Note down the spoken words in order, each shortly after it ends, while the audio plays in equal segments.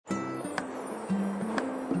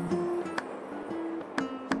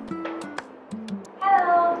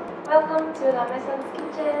to Maison's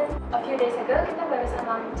kitchen. A few days ago, kita barusan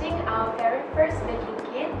launching our very first baking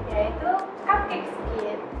kit, yaitu Cupcakes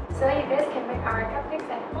Kit. So you guys can make our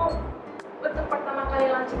cupcakes at home. Untuk pertama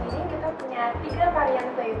kali launching ini, kita punya 3 varian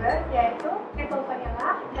flavor, yaitu triple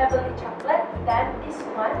vanilla, heavenly chocolate, dan this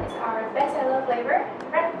one is our best seller flavor,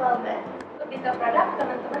 red velvet. Untuk detail produk,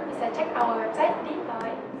 teman-teman bisa cek our website di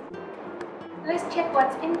bawah. Let's check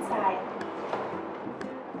what's inside.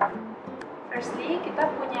 Firstly,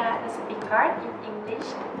 kita punya recipe card in English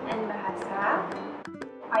and bahasa,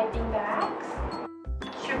 piping bags,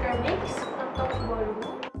 sugar mix untuk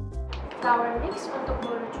bolu, flour mix untuk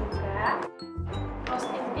bolu juga,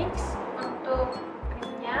 frosting mix untuk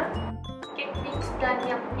krimnya, cake mix dan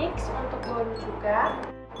milk mix untuk bolu juga,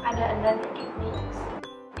 ada another cake mix,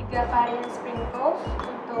 3 varian sprinkles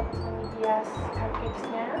untuk menghias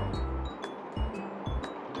cupcakes-nya,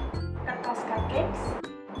 kertas cupcakes,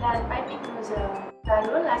 dan piping nozzle.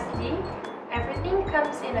 Lalu lastly, everything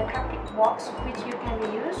comes in a cupcake box which you can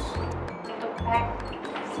reuse untuk pack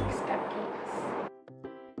 6 cupcakes.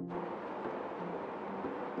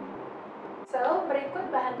 So, berikut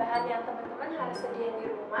bahan-bahan yang teman-teman harus sediain di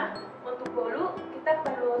rumah. Untuk bolu, kita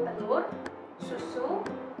perlu telur, susu,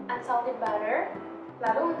 unsalted butter.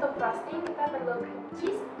 Lalu untuk frosting, kita perlu cream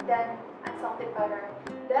cheese dan unsalted butter.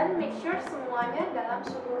 Dan make sure semuanya dalam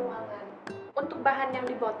suhu ruangan. Untuk bahan yang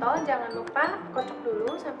di botol, jangan lupa kocok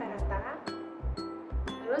dulu sampai rata.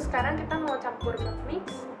 Lalu sekarang kita mau campur milk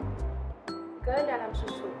mix ke dalam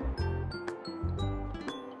susu.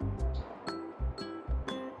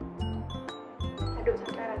 Aduk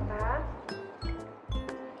sampai rata.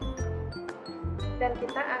 Dan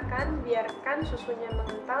kita akan biarkan susunya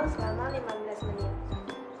mengental selama 15 menit.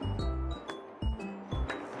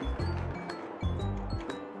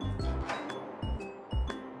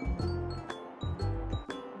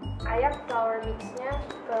 Ayak flour mixnya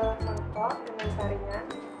ke mangkok dengan saringan.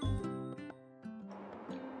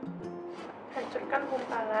 Hancurkan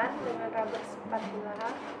gumpalan dengan rubber spatula.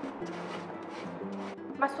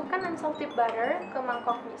 Masukkan unsalted butter ke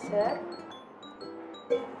mangkok mixer.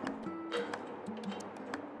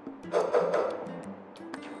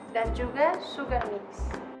 Dan juga sugar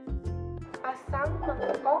mix. Pasang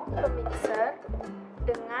mangkok ke mixer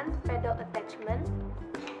dengan pedal attachment.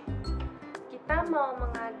 Kita mau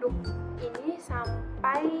mengaduk ini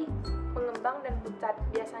sampai mengembang dan pucat,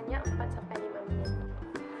 biasanya 4-5 menit.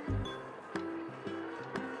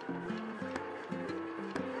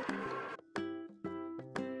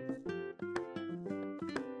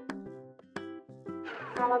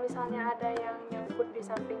 Kalau misalnya ada yang nyangkut di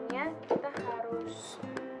sampingnya, kita harus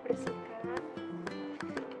bersihkan.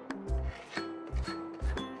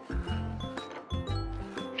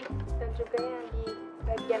 Dan juga yang di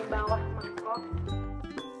bagian bawah mangkok.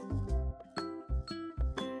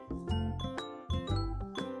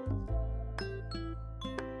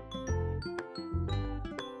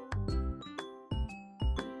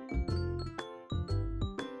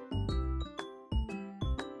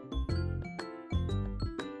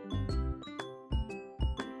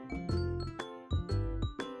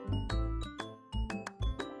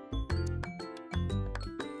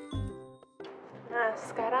 Nah,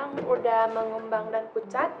 sekarang udah mengembang dan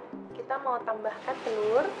pucat, kita mau tambahkan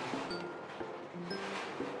telur.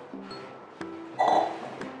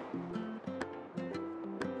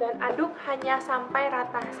 Dan aduk hanya sampai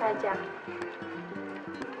rata saja.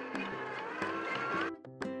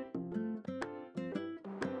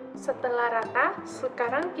 Setelah rata,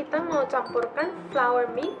 sekarang kita mau campurkan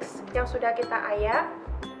flour mix yang sudah kita ayak.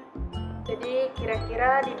 Jadi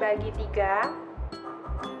kira-kira dibagi 3.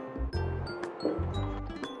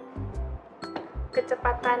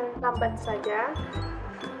 Kecepatan lambat saja.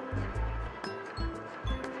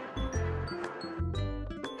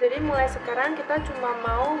 Jadi mulai sekarang kita cuma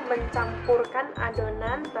mau mencampurkan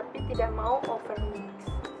adonan tapi tidak mau overmix.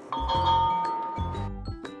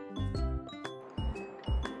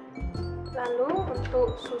 Lalu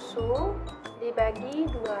untuk susu dibagi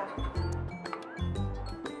 2.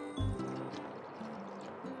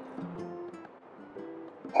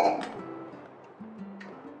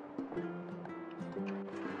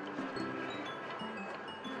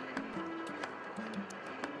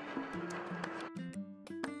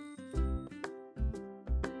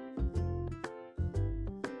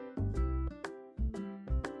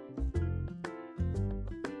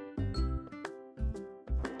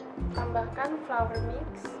 Tambahkan flour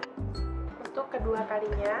mix untuk kedua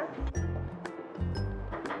kalinya.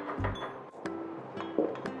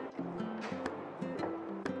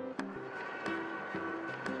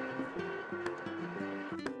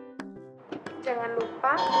 Jangan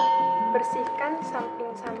lupa bersihkan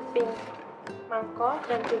samping-samping mangkok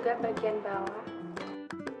dan juga bagian bawah.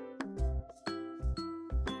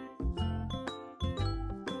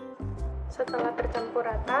 Setelah tercampur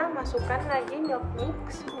rata, masukkan lagi milk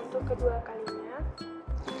mix untuk kedua kalinya.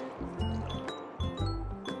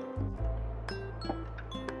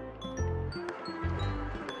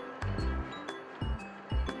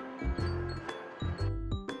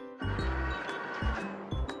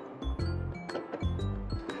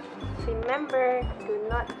 Remember, do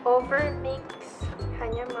not over mix,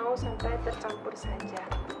 hanya mau sampai tercampur saja.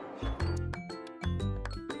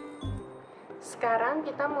 Sekarang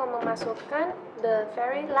kita mau memasukkan the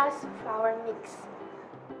very last flour mix,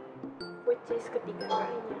 which is ketiga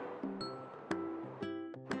kalinya.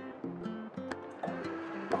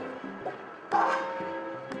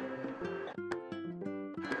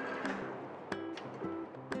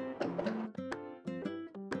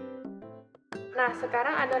 Nah,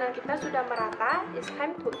 sekarang adonan kita sudah merata. It's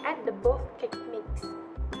time to add the both cake mix.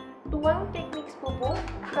 Tuang cake mix bubuk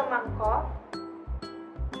ke mangkok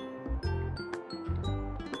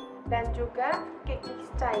dan juga cake mix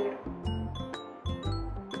cair.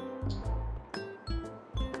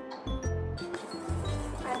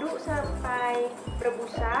 Aduk sampai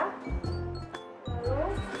berbusa, lalu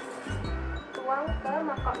tuang ke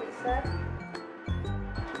mangkok mixer.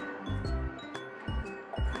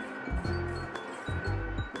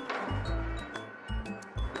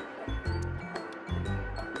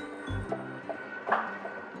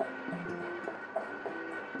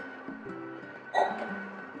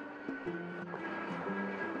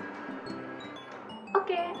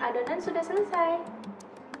 Oke, adonan sudah selesai.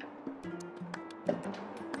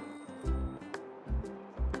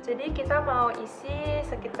 Jadi kita mau isi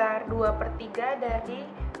sekitar 2/3 dari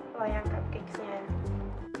loyang cupcakes-nya.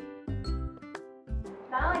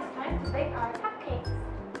 Now it's time to bake our cupcakes.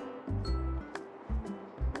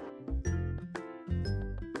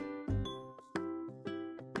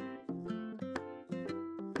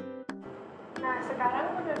 Nah,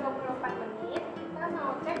 sekarang udah 24 menit. Kita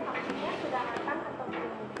mau cek cupcake-nya sudah matang atau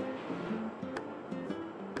belum.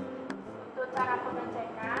 Untuk cara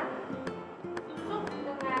pengecekan, tusuk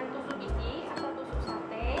dengan tusuk gigi atau tusuk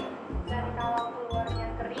sate, dan kalau keluarnya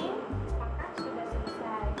kering, maka sudah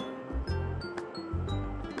selesai.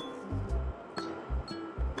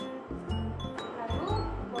 Lalu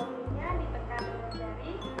bolunya ditekan dengan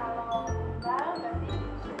jari, kalau tebal berarti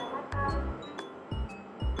sudah matang.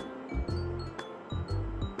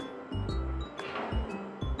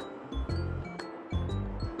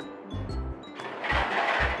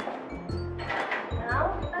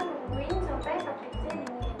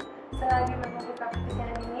 Selagi menunggu cupcakesnya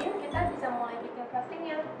dingin, kita bisa mulai bikin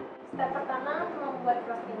frostingnya. Step pertama membuat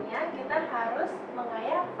frostingnya, kita harus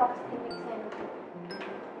mengayak frosting mixnya dulu.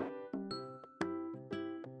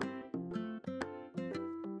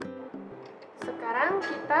 Sekarang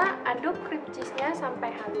kita aduk cream cheese-nya sampai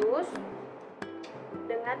halus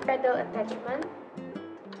dengan paddle attachment.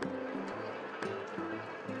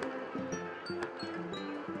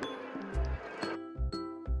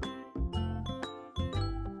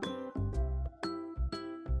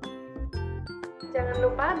 Jangan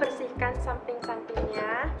lupa bersihkan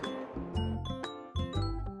samping-sampingnya.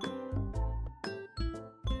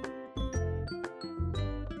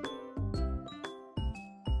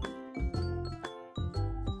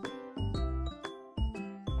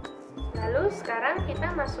 Lalu sekarang kita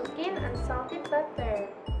masukin unsalted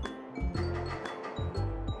butter.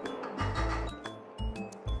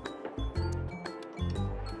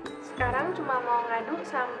 Sekarang cuma mau ngaduk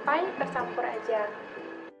sampai tercampur aja.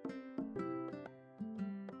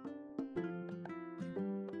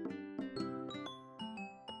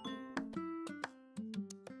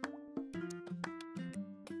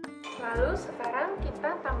 Lalu sekarang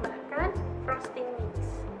kita tambahkan frosting mix.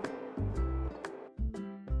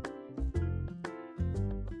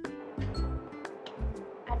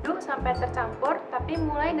 Aduk sampai tercampur, tapi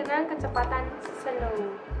mulai dengan kecepatan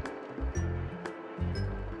slow.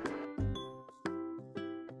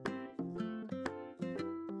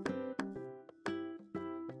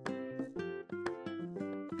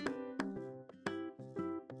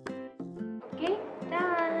 Oke,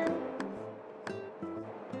 done.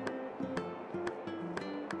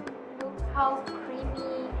 How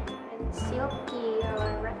creamy and silky our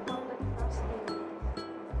red velvet frosting is.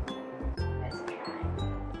 Let's try.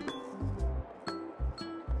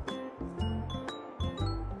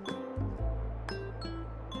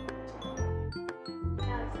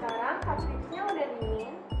 Nah, sekarang cupcakes-nya udah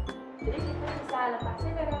dingin, jadi kita bisa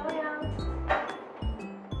lepasnya dari loyang.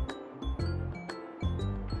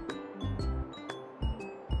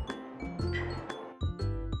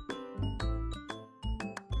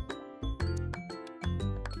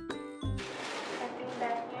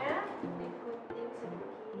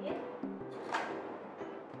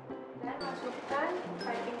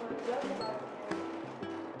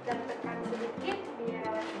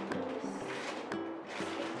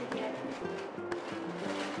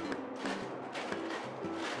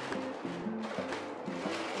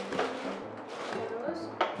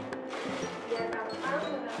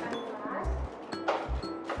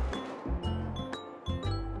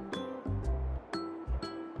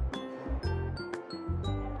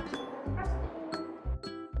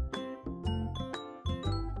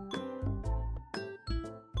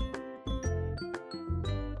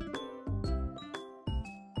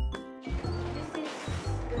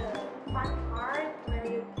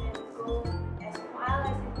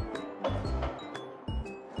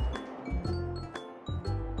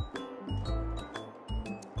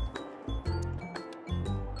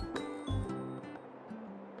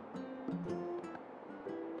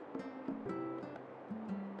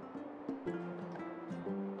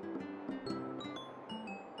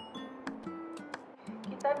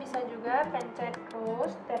 Kita bisa juga pencet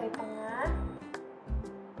terus dari tengah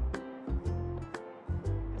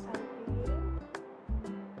ke samping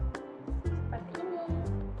seperti ini.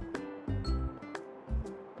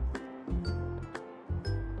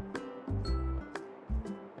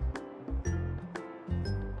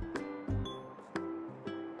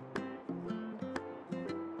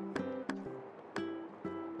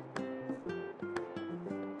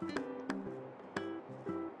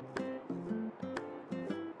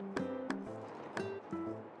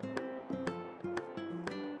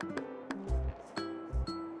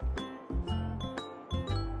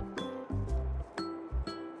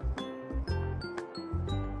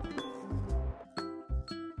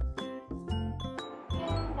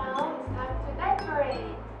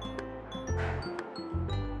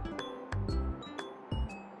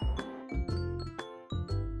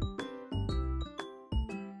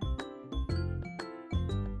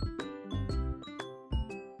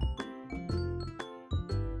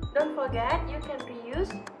 Don't forget, you can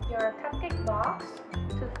reuse your cupcake box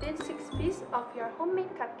to fit 6 pieces of your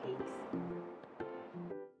homemade cupcakes.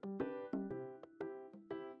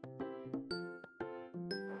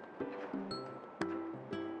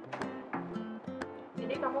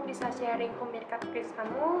 Jadi kamu bisa sharing homemade cupcakes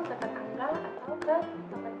kamu ke tetangga atau ke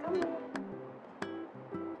teman kamu.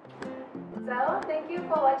 So, thank you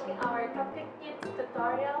for watching our Cupcake Kit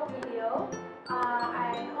tutorial video.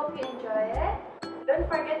 I hope you enjoy it. Don't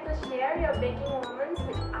forget to share your baking moments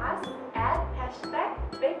with us at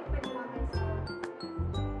 #BakeWithMaison.